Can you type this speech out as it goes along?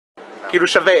כאילו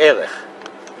שווה ערך.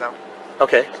 No.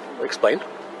 Okay, explain.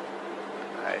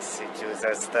 I see Jews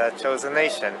as the chosen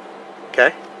nation.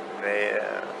 Okay.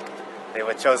 They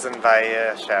were chosen by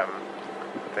Hashem.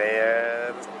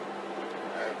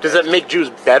 Does it make Jews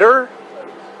better?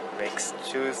 Makes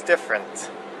Jews different.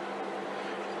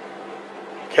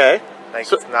 Okay. Like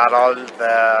So, not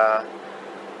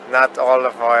all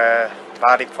of our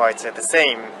body parts are the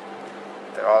same.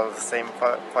 They're all the same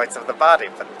parts of the body,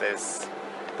 but there's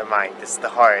the mind, there's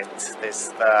the heart, there's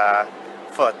the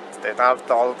foot. They're not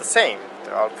all the same.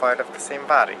 They're all part of the same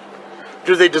body.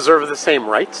 do they deserve the same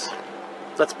rights?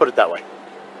 Let's put it that way.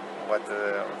 What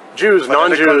Jews, political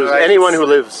non-Jews, rights? anyone who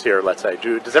lives here, let's say.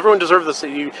 Does everyone deserve the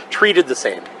same? You treated the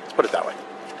same. Let's put it that way.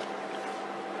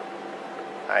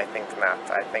 I think not.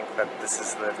 I think that this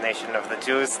is the nation of the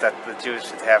Jews, that the Jews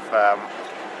should have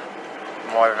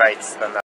more rights than